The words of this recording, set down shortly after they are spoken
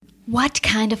What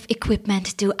kind of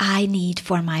equipment do I need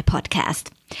for my podcast?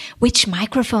 Which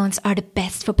microphones are the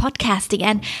best for podcasting,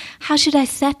 and how should I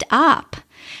set up?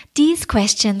 These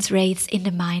questions raise in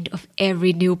the mind of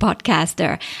every new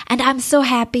podcaster, and I'm so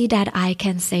happy that I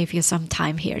can save you some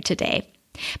time here today.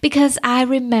 Because I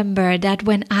remember that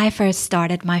when I first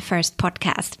started my first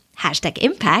podcast,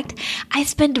 #Impact, I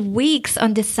spent weeks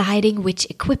on deciding which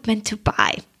equipment to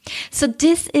buy. So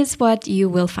this is what you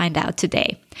will find out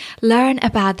today. Learn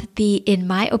about the, in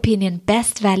my opinion,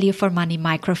 best value for money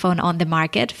microphone on the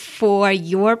market for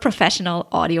your professional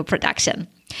audio production.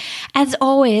 As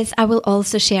always, I will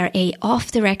also share a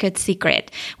off-the-record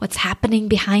secret, what's happening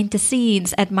behind the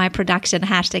scenes at my production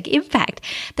 #Impact,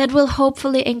 that will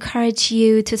hopefully encourage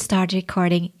you to start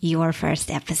recording your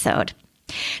first episode.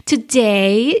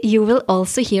 Today, you will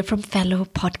also hear from fellow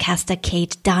podcaster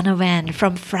Kate Donovan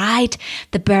from Fright,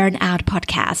 the Burnout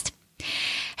podcast.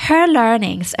 Her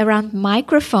learnings around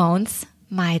microphones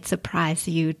might surprise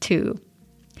you too.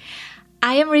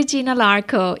 I am Regina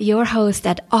Larco, your host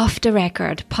at Off the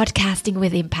Record, Podcasting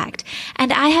with Impact,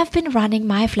 and I have been running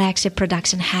my flagship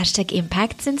production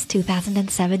 #Impact since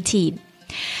 2017.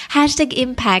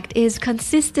 #Impact is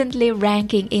consistently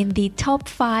ranking in the top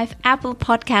 5 Apple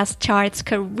Podcast charts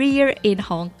career in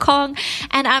Hong Kong,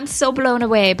 and I'm so blown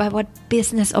away by what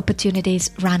business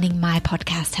opportunities running my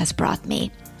podcast has brought me.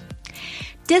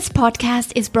 This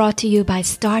podcast is brought to you by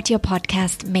Start Your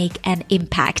Podcast, Make an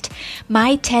Impact,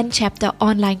 my 10-chapter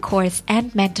online course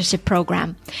and mentorship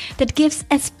program that gives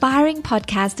aspiring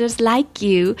podcasters like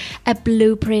you a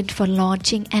blueprint for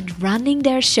launching and running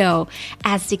their show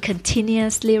as they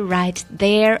continuously write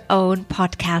their own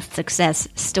podcast success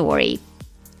story.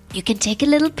 You can take a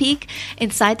little peek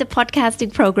inside the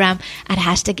podcasting program at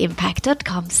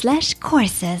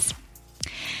 #impact.com/courses.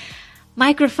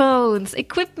 Microphones,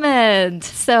 equipment.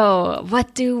 So,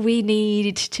 what do we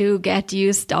need to get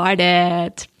you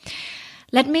started?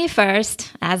 Let me first,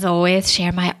 as always,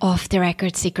 share my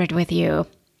off-the-record secret with you.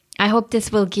 I hope this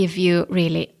will give you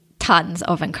really tons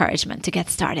of encouragement to get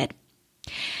started.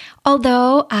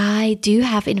 Although I do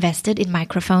have invested in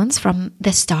microphones from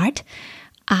the start,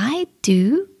 I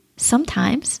do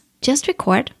sometimes just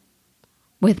record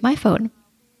with my phone.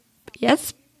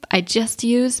 Yes, I just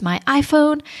use my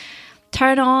iPhone,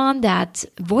 turn on that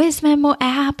voice memo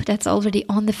app that's already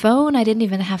on the phone. I didn't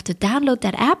even have to download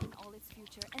that app.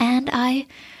 And I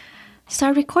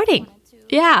start recording.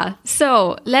 Yeah,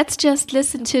 so let's just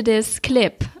listen to this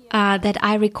clip that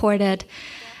I recorded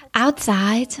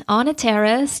outside on a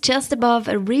terrace just above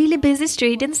a really busy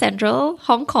street in central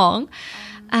Hong Kong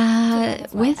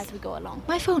with as we go along.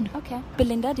 My phone. Okay.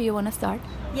 Belinda, do you want to start?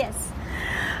 Yes.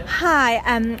 Hi,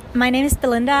 my name is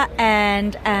Belinda,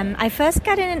 and I first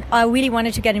got in. I really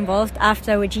wanted to get involved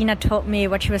after Regina told me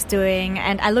what she was doing,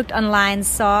 and I looked online,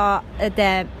 saw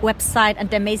the website and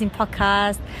the amazing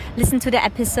podcast, listened to the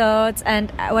episodes,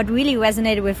 and what really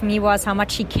resonated with me was how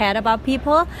much she cared about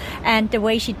people and the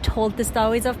way she told the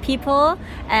stories of people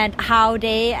and how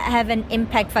they have an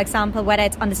impact, for example, whether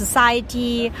it's on the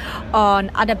society,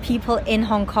 on other people in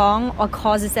Hong Kong, or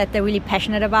causes that they're really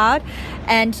passionate about.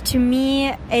 And to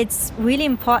me, it's really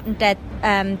important that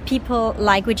people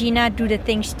like Regina do the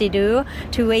things they do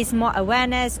to raise more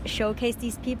awareness, showcase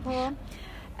these people.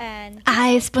 And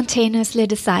I spontaneously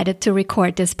decided to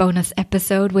record this bonus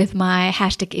episode with my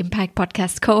 #Impact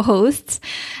podcast co-hosts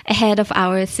ahead of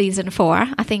our season 4.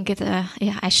 I think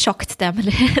I shocked them a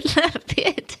little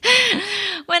bit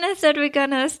when I said we're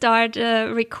gonna start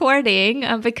recording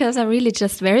because I really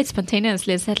just very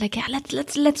spontaneously said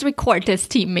let's record this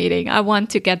team meeting. I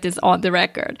want to get this on the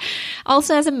record.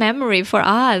 Also as a memory for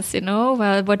us,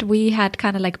 what we had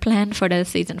kind of planned for the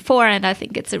season 4, and I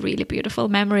think it's a really beautiful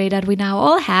memory that we now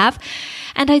all have.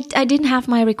 And I didn't have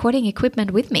my recording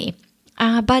equipment with me.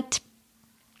 But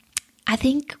I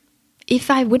think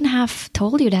if I wouldn't have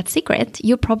told you that secret,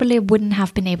 you probably wouldn't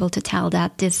have been able to tell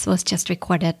that this was just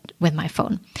recorded with my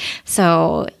phone.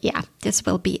 So yeah, this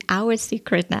will be our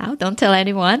secret now. Don't tell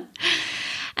anyone.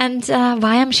 And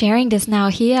why I'm sharing this now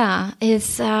here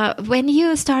is when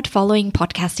you start following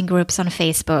podcasting groups on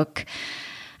Facebook,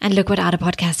 and look what other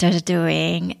podcasters are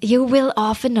doing, you will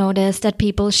often notice that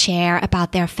people share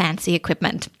about their fancy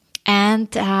equipment. And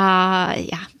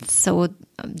so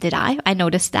did I. I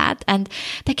noticed that. And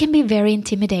that can be very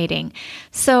intimidating.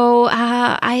 So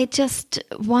I just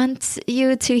want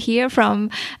you to hear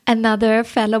from another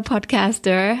fellow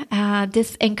podcaster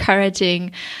this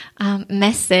encouraging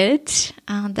message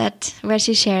where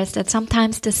she shares that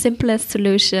sometimes the simplest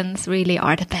solutions really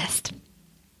are the best.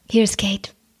 Here's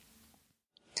Kate.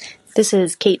 This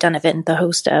is Kate Donovan, the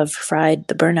host of Fried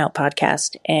the Burnout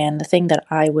podcast, and the thing that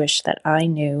I wish that I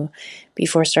knew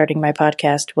before starting my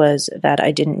podcast was that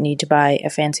I didn't need to buy a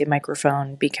fancy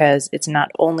microphone, because it's not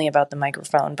only about the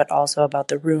microphone but also about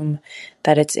the room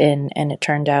that it's in, and it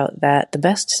turned out that the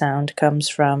best sound comes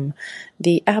from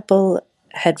the Apple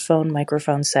headphone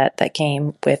microphone set that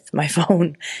came with my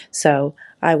phone. So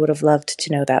I would have loved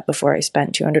to know that before I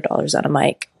spent $200 on a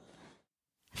mic.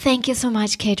 Thank you so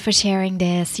much, Kate, for sharing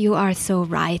this. You are so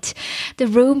right. The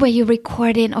room where you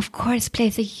record in, of course,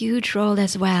 plays a huge role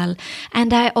as well.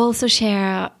 And I also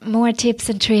share more tips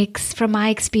and tricks from my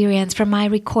experience, from my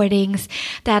recordings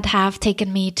that have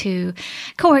taken me to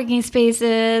co-working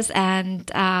spaces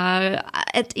and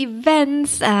at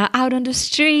events, out on the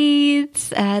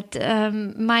streets, at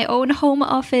my own home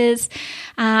office.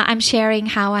 I'm sharing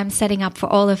how I'm setting up for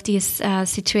all of these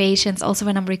situations, also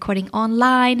when I'm recording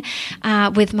online,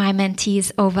 with my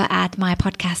mentees over at My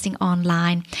Podcasting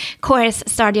Online course.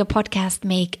 Start Your Podcast,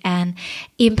 Make an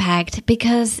Impact.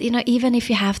 Because, even if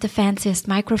you have the fanciest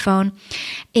microphone,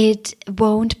 it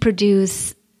won't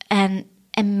produce an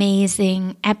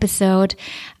amazing episode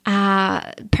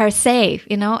per se.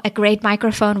 A great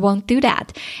microphone won't do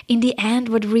that. In the end,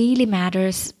 what really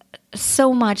matters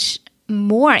so much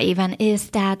more even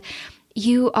is that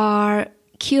you are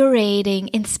curating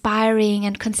inspiring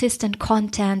and consistent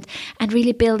content and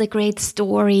really build a great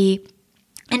story.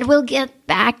 And we'll get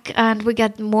back and we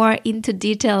get more into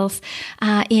details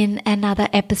in another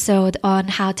episode on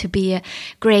how to be a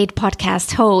great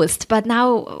podcast host. But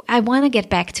now I want to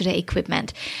get back to the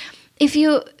equipment. If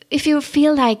you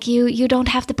feel like you don't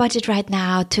have the budget right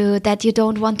now, that you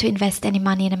don't want to invest any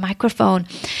money in a microphone,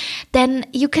 then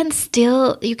you can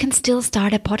still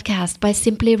start a podcast by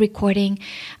simply recording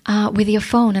with your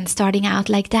phone and starting out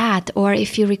like that. Or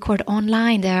if you record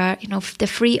online, there are the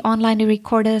free online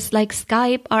recorders like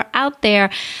Skype are out there.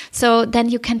 So then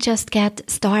you can just get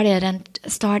started and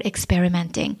start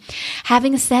experimenting.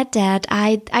 Having said that,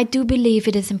 I do believe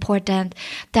it is important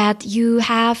that you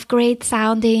have great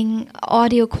sounding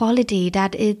audio quality,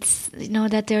 that it's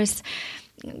that there's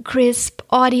crisp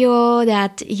audio,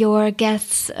 that your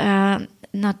guests,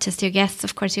 not just your guests,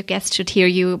 of course your guests should hear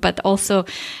you, but also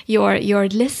your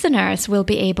listeners will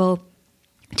be able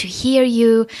to hear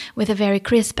you with a very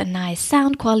crisp and nice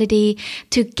sound quality,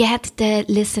 to get the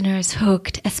listeners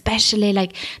hooked, especially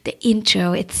like the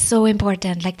intro. It's so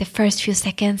important, like the first few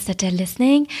seconds that they're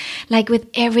listening. Like with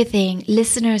everything,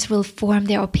 listeners will form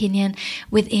their opinion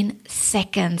within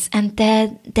seconds, and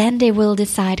then they will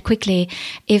decide quickly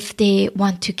if they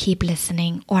want to keep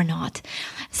listening or not.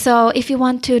 So if you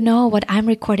want to know what I'm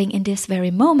recording in this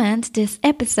very moment, this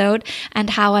episode, and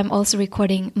how I'm also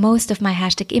recording most of my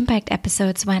 #Impact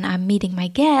episodes when I'm meeting my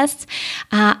guests,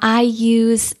 I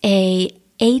use a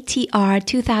ATR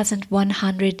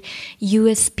 2100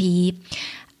 USB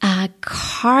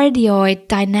cardioid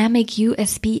dynamic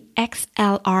USB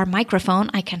XLR microphone.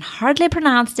 I can hardly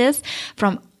pronounce this,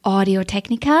 from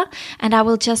Audio-Technica, and I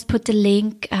will just put the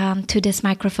link to this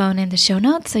microphone in the show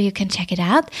notes so you can check it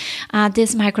out.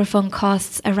 This microphone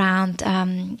costs around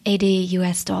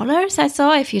 $80 I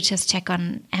saw, if you just check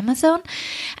on Amazon.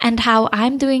 And how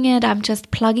I'm doing it, I'm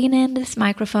just plugging in this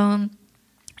microphone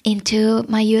into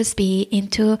my USB,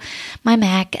 into my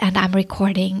Mac, and I'm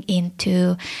recording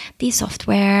into the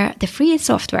software, the free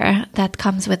software that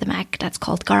comes with the Mac, that's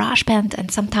called GarageBand. And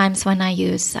sometimes when I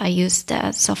use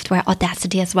the software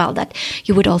Audacity as well, that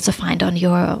you would also find on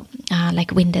your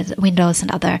like Windows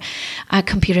and other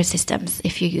computer systems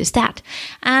if you use that.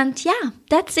 And yeah,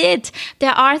 that's it.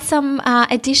 There are some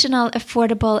additional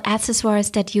affordable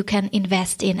accessories that you can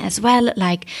invest in as well,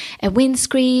 like a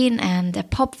windscreen and a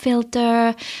pop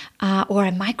filter, or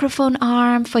a microphone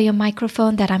arm for your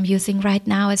microphone that I'm using right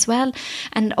now as well.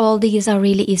 And all these are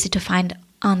really easy to find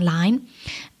online.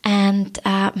 And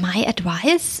my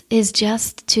advice is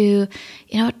just to,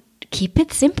 keep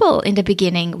it simple in the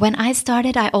beginning. When I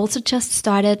started, I also just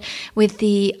started with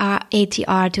the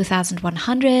ATR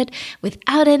 2100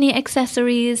 without any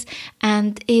accessories.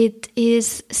 And it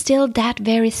is still that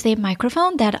very same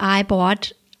microphone that I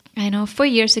bought, 4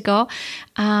 years ago,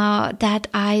 that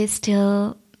I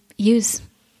still use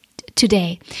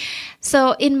today.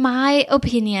 So in my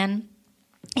opinion,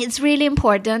 it's really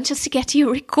important just to get you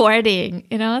recording,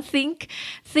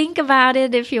 think about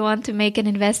it if you want to make an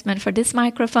investment for this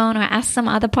microphone, or ask some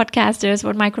other podcasters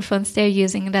what microphones they're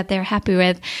using that they're happy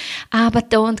with. But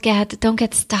don't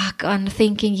get stuck on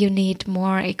thinking you need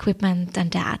more equipment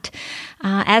than that.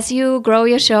 As you grow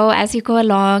your show, as you go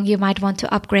along, you might want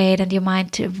to upgrade and you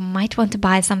might want to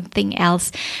buy something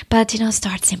else, but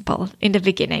start simple in the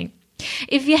beginning.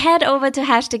 If you head over to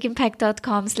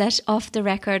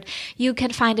 #impact.com/offtherecord, you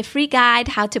can find a free guide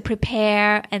how to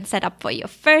prepare and set up for your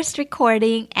first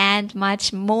recording and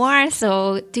much more.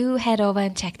 So do head over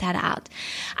and check that out.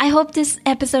 I hope this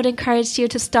episode encouraged you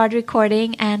to start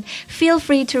recording, and feel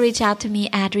free to reach out to me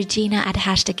at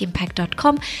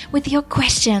regina@impact.com with your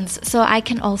questions so I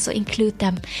can also include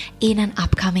them in an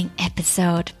upcoming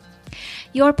episode.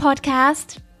 Your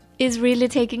podcast is really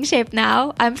taking shape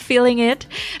now. I'm feeling it.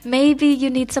 Maybe you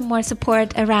need some more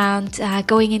support around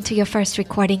going into your first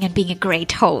recording and being a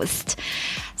great host.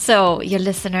 So your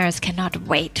listeners cannot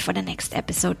wait for the next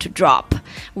episode to drop.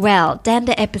 Well, then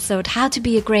the episode How to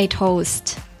Be a Great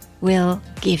Host will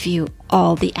give you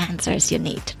all the answers you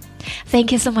need.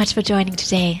 Thank you so much for joining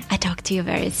today. I talk to you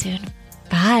very soon.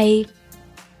 Bye.